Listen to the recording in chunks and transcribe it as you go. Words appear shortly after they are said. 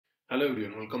Hello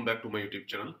everyone, welcome back to my YouTube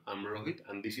channel. I'm Rohit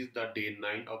and this is the day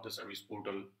 9 of the service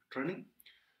portal training.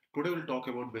 Today we'll talk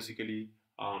about basically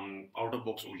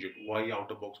out-of-box widget, why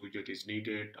out-of-box widget is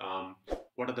needed,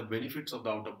 what are the benefits of the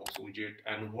out-of-box widget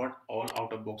and what all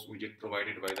out-of-box widget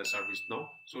provided by the ServiceNow.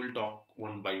 So we'll talk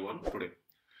one by one today.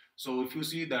 So if you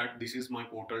see that this is my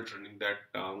portal training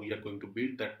that we are going to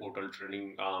build that portal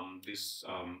training, this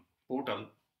portal,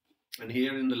 and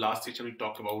here in the last session, we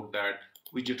talked about that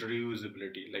widget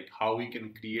reusability, like how we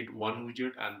can create one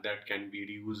widget and that can be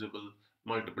reusable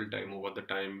multiple time over the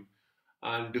time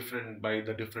and different by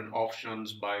the different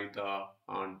options by the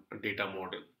data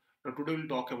model. Now today we'll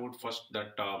talk about first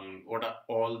that what are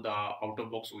all the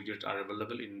out-of-box widgets are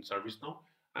available in ServiceNow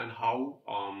and how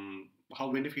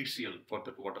beneficial for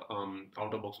the what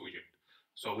out-of-box widget.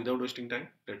 So without wasting time,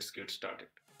 let's get started.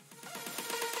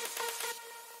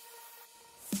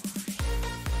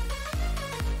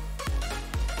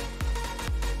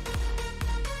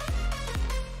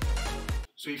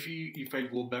 So if I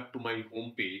go back to my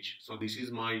home page, so this is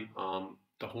my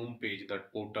the home page,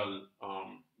 that portal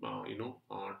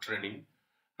training,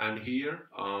 and here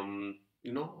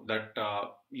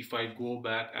that if I go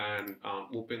back and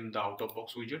open the out of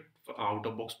box widget, out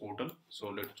of box portal. So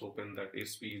let's open that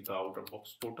SP, the out of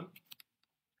box portal.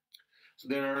 So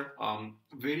there are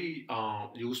very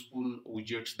useful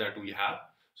widgets that we have.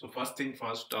 So first thing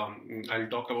first, I'll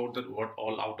talk about that what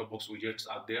all out of box widgets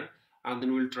are there, and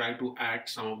then we'll try to add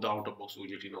some of the out of box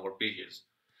widget in our pages.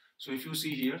 So if you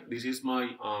see here, this is my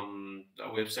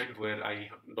website where I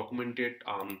documented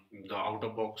the out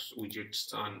of box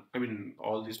widgets, and I mean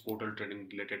all these portal training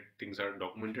related things are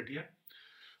documented here.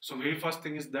 So very first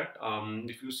thing is that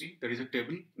if you see, there is a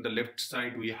table. The left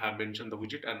side we have mentioned the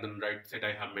widget, and then right side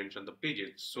I have mentioned the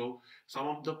pages. So some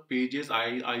of the pages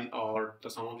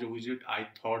some of the widget I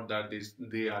thought that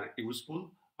they are useful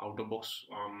out of box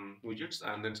widgets,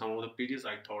 and then some of the pages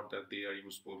I thought that they are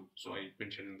useful. So I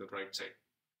mentioned in the right side.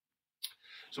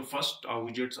 So first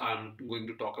widgets, I'm going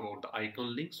to talk about the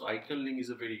icon link. So icon link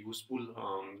is a very useful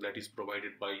that is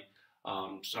provided by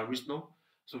ServiceNow.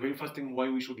 So very first thing, why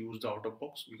we should use the out of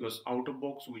box, because out of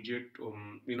box widget,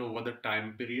 over the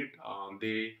time period,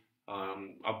 they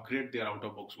upgrade their out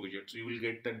of box widget. So you will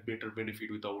get that better benefit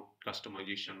without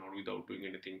customization or without doing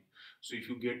anything. So if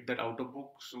you get that out of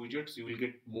box widgets, you will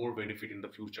get more benefit in the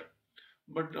future.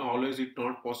 But always it's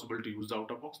not possible to use the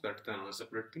out of box. That's another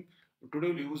separate thing.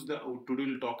 Today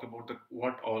we'll talk about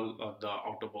what all the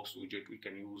out of box widget we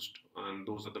can use, and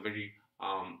those are the very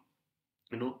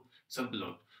simple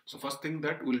one. So first thing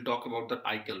that we'll talk about the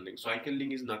icon link. So icon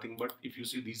link is nothing but, if you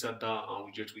see, these are the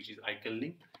widgets which is icon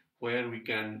link, where we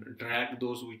can drag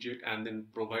those widget and then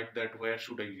provide that where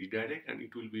should I redirect, and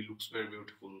it will be looks very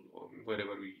beautiful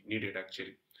wherever we need it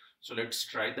actually. So let's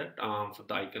try that for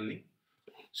the icon link.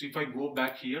 So if I go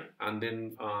back here and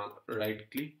then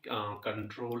right click,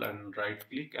 control and right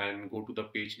click and go to the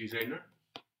page designer,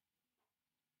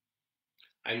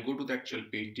 I'll go to the actual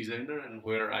page designer and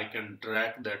where I can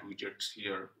drag that widgets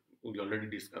here. We already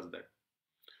discussed that.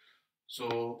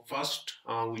 So first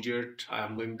widget I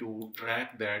am going to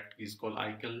drag that is called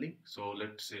icon link. So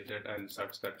let's say that I'll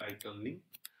search that icon link.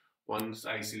 Once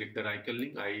I select that icon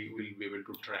link, I will be able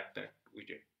to drag that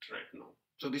widget right now.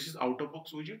 So this is out of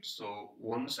box widget. So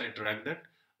once I drag that,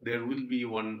 there will be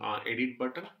one edit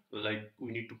button. Like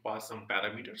we need to pass some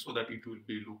parameters so that it will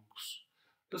be looks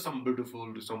to some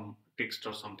beautiful, to some text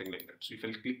or something like that. So if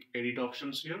I click edit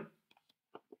options here,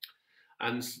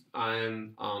 and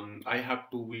I have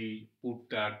to put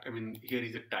that, I mean, here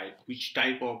is a type, which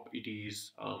type of it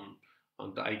is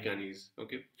the icon is.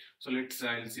 Okay, so let's say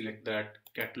I'll select that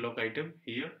catalog item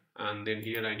here, and then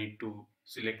here I need to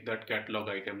select that catalog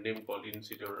item name called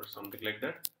incident or something like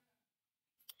that.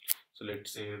 So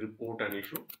let's say report an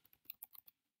issue,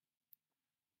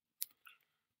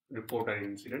 report an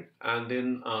incident, and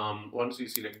then once you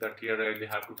select that, here I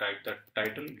have to type that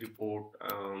title, report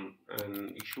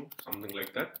an issue, something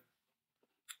like that.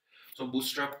 So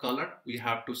bootstrap color, we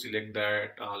have to select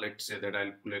that. Let's say that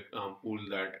I'll pull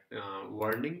that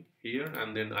warning here,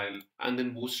 and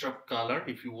then bootstrap color.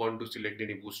 If you want to select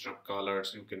any bootstrap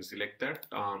colors, you can select that.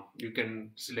 You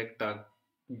can select the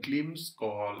glimpse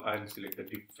call. I'll select the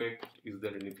defect. Is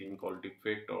there anything called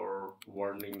defect or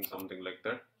warning, something like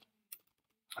that?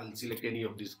 I'll select any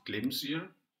of these glimpse here.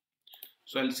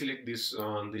 So I'll select this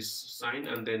this sign,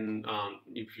 and then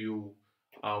if you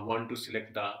want to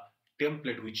select the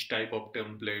template, which type of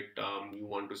template you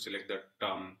want to select, that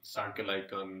circle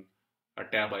icon, a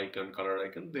tab icon, color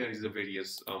icon, there is a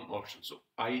various options. So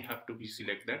I have to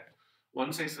select that.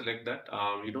 Once I select that,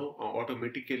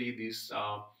 automatically this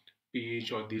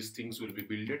page or these things will be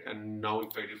built, and now if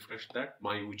I refresh that,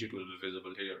 my widget will be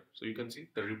visible here. So you can see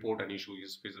the report and issue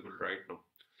is visible right now.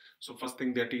 So first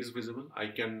thing that is visible, I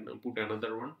can put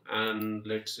another one, and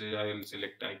let's say I will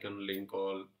select icon link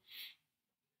or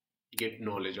get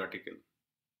knowledge article.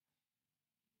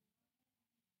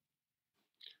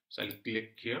 So I'll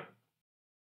click here.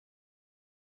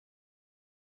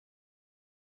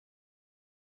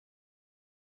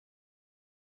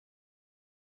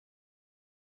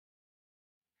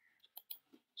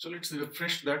 So let's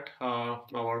refresh that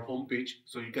our home page.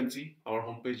 So you can see our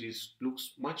home page is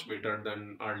looks much better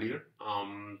than earlier.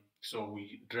 So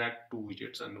we drag two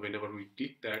widgets, and whenever we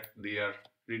click that, they are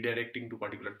redirecting to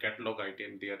particular catalog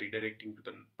item. They are redirecting to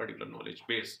the particular knowledge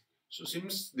base. So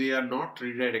since they are not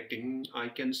redirecting, I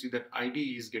can see that ID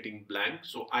is getting blank.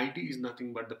 So ID is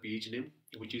nothing but the page name,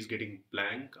 which is getting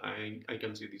blank. I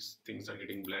can see these things are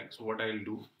getting blank. So what I'll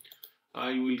do,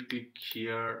 I will click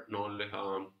here,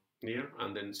 here,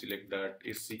 and then select that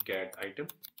SCCAT item.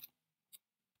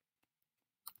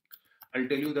 I'll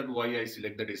tell you that why I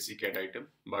select that SCCAT item,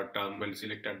 but I'll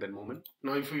select at that moment.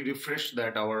 Now, if we refresh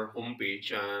that our home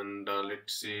page, and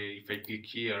let's say if I click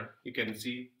here, you can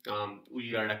see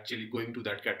we are actually going to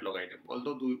that catalog item.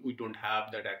 Although we don't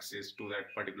have that access to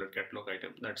that particular catalog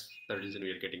item, that's the reason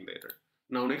we are getting the error.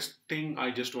 Now, next thing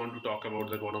I just want to talk about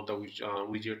that one of the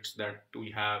widgets that we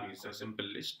have is a simple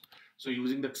list. So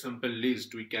using that simple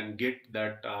list, we can get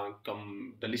that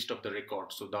the list of the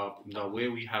records. So the way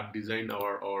we have designed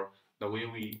or the way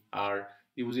we are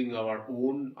using our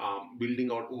own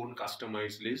building our own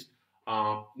customized list,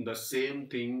 the same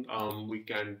thing we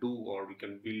can do or we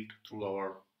can build through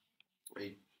our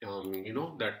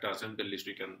that simple list.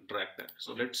 We can drag that.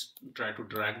 So let's try to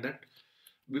drag that.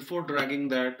 Before dragging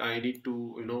that, I need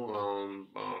to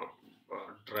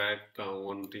drag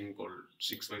one thing called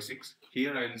 6 by 6.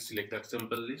 Here I'll select that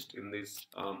simple list in this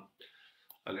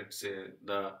let's say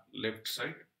the left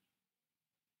side,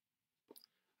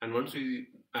 and once we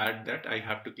add that, I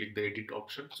have to click the edit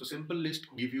option. So simple list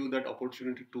give you that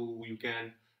opportunity to, you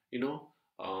can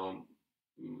um,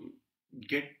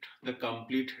 get the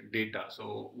complete data.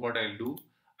 So what I'll do,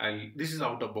 this is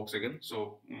out of box again.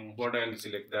 So what I'll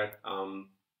select that uh,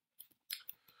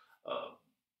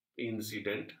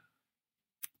 incident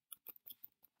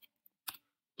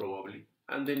probably,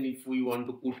 and then if we want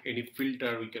to put any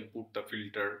filter, we can put the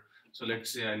filter. So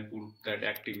let's say I'll put that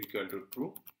active equal to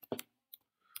true.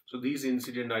 So this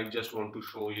incident I just want to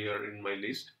show here in my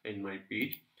list, in my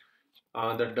page.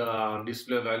 That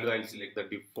display value, I'll select the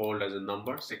default as a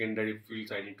number. Secondary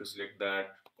fields, I need to select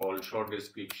that called short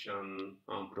description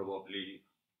probably,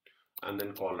 and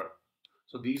then color.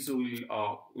 So these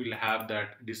will have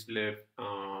that display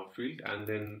field, and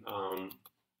then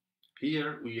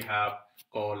here we have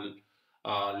called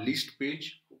list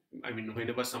page. I mean,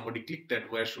 whenever somebody click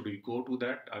that, where should we go to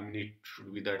that? I mean, it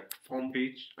should be that form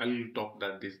page. I will talk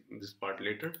that this part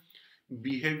later.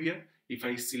 Behavior, if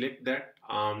I select that,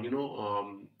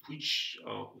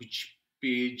 which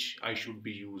page I should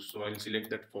be used. So I'll select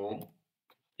that form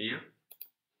here,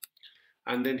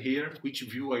 and then here which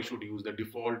view I should use, the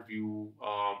default view,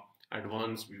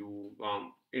 advanced view,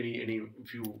 any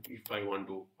view if I want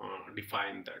to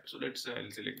define that. So let's say I'll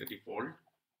select the default.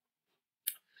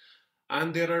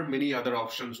 And there are many other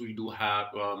options we do have.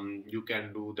 You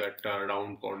can do that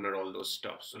round corner, all those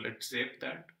stuff. So let's save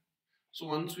that. So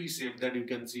once we save that, you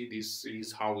can see this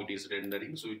is how it is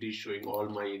rendering. So it is showing all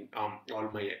my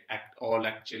actual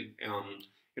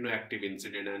active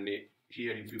incident, and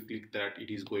here if you click that, it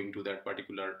is going to that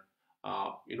particular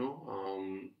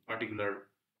particular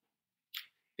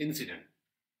incident.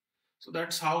 So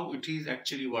that's how it is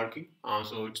actually working.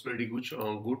 So it's pretty good,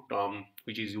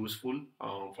 which is useful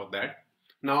for that.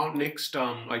 Now next,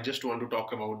 I just want to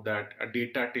talk about that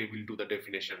data table to the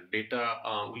definition. Data,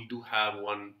 we do have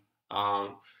one uh,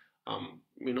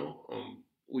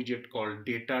 widget called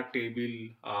data table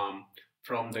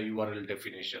from the URL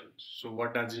definition. So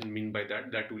what does it mean by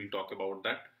that? That we'll talk about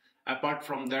that. Apart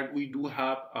from that, we do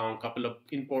have a couple of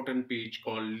important page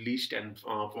called list and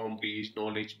form page,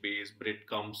 knowledge base,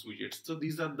 breadcrumbs widgets. So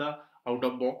these are the out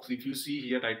of box. If you see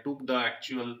here, I took the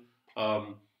actual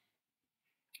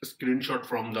screenshot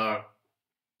from the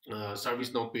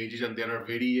ServiceNow pages, and there are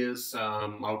various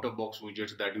out of box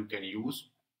widgets that you can use.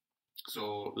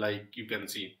 So like you can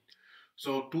see.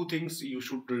 So two things you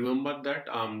should remember that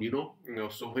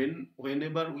so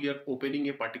whenever we are opening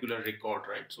a particular record,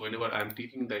 right? So whenever I'm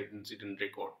clicking the incident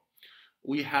record,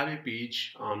 we have a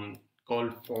page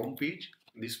called form page.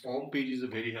 This form page is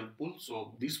very helpful.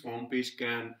 So this form page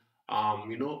can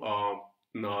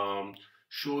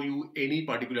show you any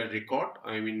particular record.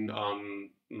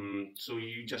 So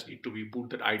you just need to be put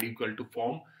that ID equal to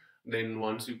form. Then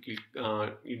once you click,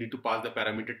 you need to pass the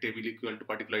parameter table equal to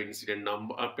particular incident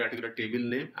number, particular table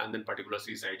name, and then particular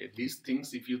CSID. These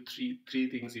things, if you three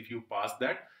things, if you pass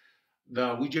that,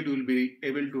 the widget will be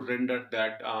able to render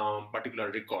that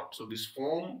particular record. So this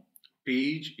form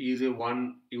page is a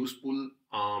one useful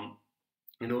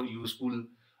useful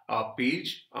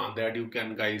page that you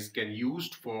guys can use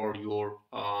for your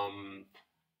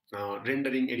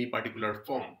rendering any particular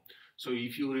form. So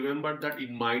if you remember that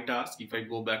in my task, if I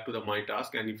go back to the my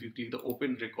task and if you click the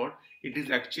open record, it is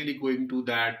actually going to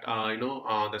that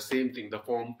the same thing, the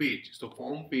form page. So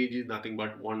form page is nothing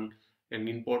but an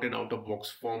important out of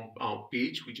box form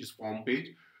page, which is form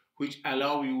page, which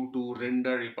allow you to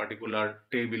render a particular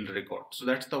table record. So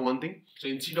that's the one thing. So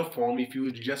instead of form, if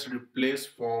you just replace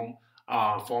form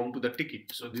to the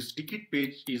ticket, so this ticket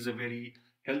page is a very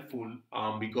helpful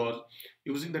because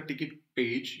using the ticket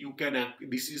page, you can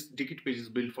this is ticket page is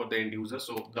built for the end user.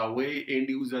 So the way end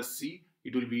users see,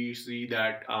 it will be see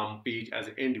that page as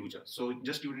an end user. So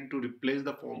just you need to replace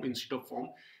the form. Instead of form,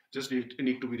 just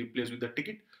need to be replaced with the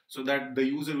ticket, so that the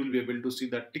user will be able to see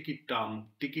the ticket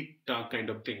kind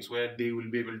of things, where they will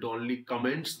be able to only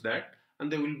comments that,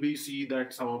 and they will be see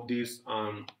that some of these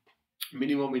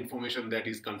minimum information that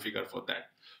is configured for that.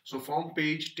 So form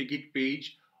page, ticket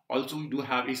page. Also, we do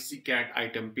have a SCCAT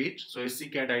item page. So a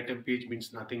SCCAT item page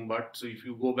means nothing but, so if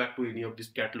you go back to any of this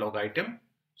catalog item,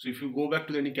 so if you go back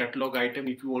to any catalog item,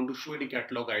 if you want to show any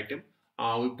catalog item,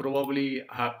 we probably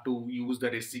have to use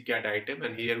that SCCAT item,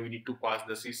 and here we need to pass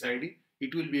the sysid.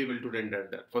 It will be able to render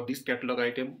that. For this catalog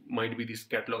item, might be this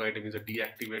catalog item is a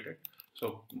deactivated.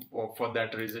 So for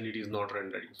that reason, it is not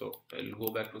rendering. So I'll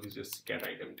go back to this SCCAT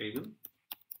item table.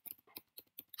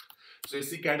 So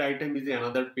SCCAT item is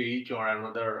another page or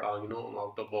another out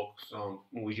of box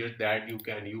widget that you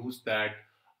can use that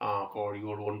for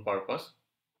your own purpose.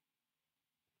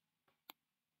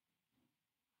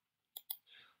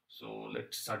 So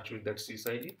let's search with that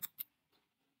sysid.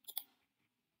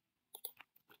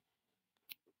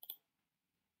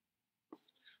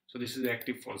 So this is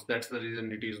active false. That's the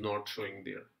reason it is not showing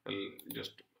there. I'll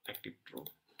just active true.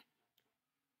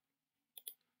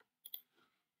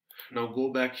 Now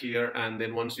go back here, and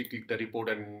then once you click the report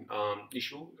and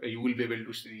issue, you will be able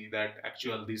to see that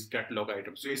actual this catalog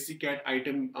item. So SCCAT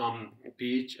item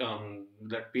page,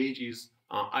 that page is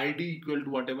ID equal to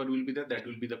whatever will be there, that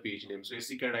will be the page name. So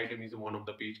SCCAT item is one of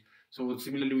the page. So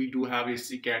similarly, we do have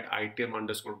SCCAT item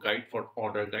underscore guide for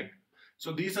order guide.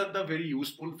 So these are the very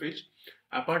useful page.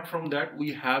 Apart from that,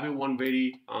 we have a one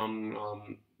very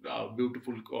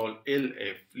beautiful called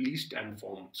LF, list and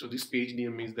form. So this page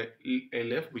name is the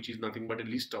LF, which is nothing but a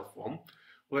list of form,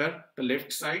 where the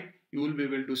left side you will be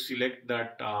able to select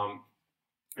that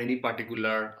any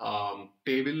particular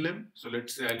table name. So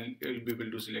let's say I'll be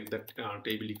able to select that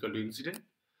table equal to incident.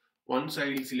 Once I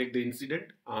will select the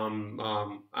incident,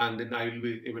 and then I will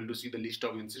be able to see the list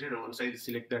of incident. And once I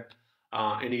select that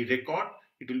any record,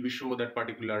 it will be show that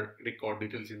particular record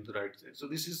details in the right side. So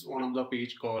this is one of the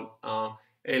page called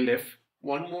LF.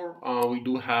 One more, we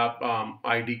do have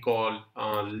ID called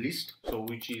list, so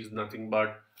which is nothing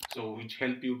but, so which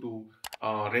help you to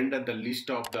render the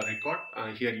list of the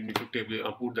record. Here you need to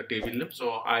put the table name.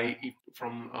 So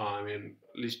from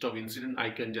list of incident,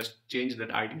 I can just change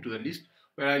that ID to the list,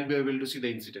 where I'll be able to see the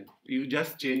incident. You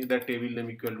just change the table name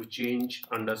equal to change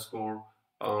underscore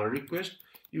request.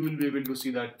 You will be able to see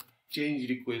that change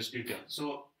request detail.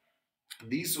 So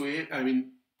this way,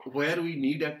 where we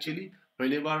need actually,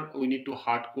 whenever we need to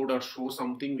hard code or show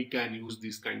something, we can use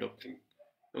this kind of thing.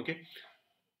 Okay.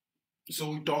 So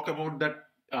we talk about that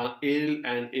L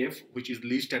and F, which is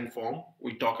list and form.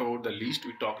 We talk about the list,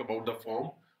 we talk about the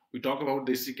form, we talk about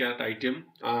the SCCAT item,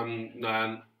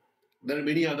 and there are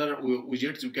many other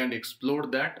widgets. You can explore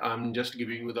that. I'm just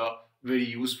giving you the very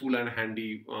useful and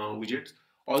handy widgets.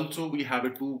 Also, we have a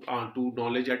two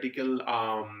knowledge article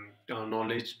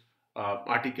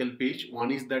article page.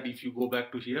 One is that if you go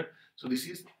back to here, so this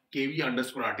is KV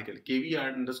underscore article. KV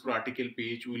underscore article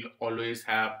page will always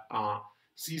have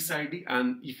CSID,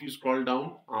 and if you scroll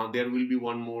down, there will be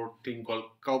one more thing called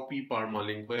copy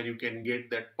permalink, where you can get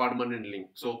that permanent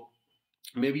link. So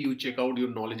maybe you check out your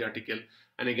knowledge article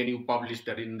and again you publish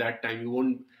that. In that time, you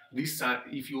won't this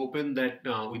if you open that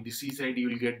with the CSID, you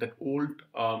will get that old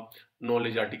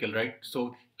knowledge article, right?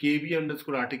 So KB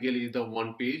underscore article is the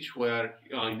one page where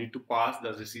you need to pass the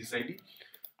CSID.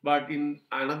 But in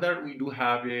another, we do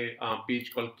have a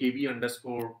page called KB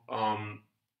underscore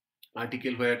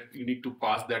article, where you need to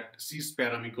pass that sys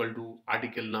param equal to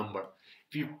article number.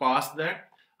 If you pass that,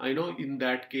 I know in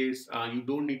that case, you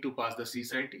don't need to pass the C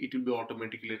site. It will be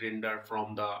automatically rendered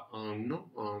from the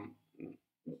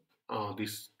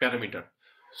this parameter.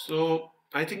 So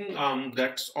I think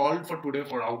that's all for today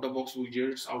for out of box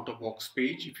widgets, out of box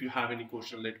page. If you have any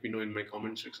question, let me know in my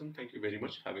comment section. Thank you very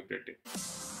much. Have a great day.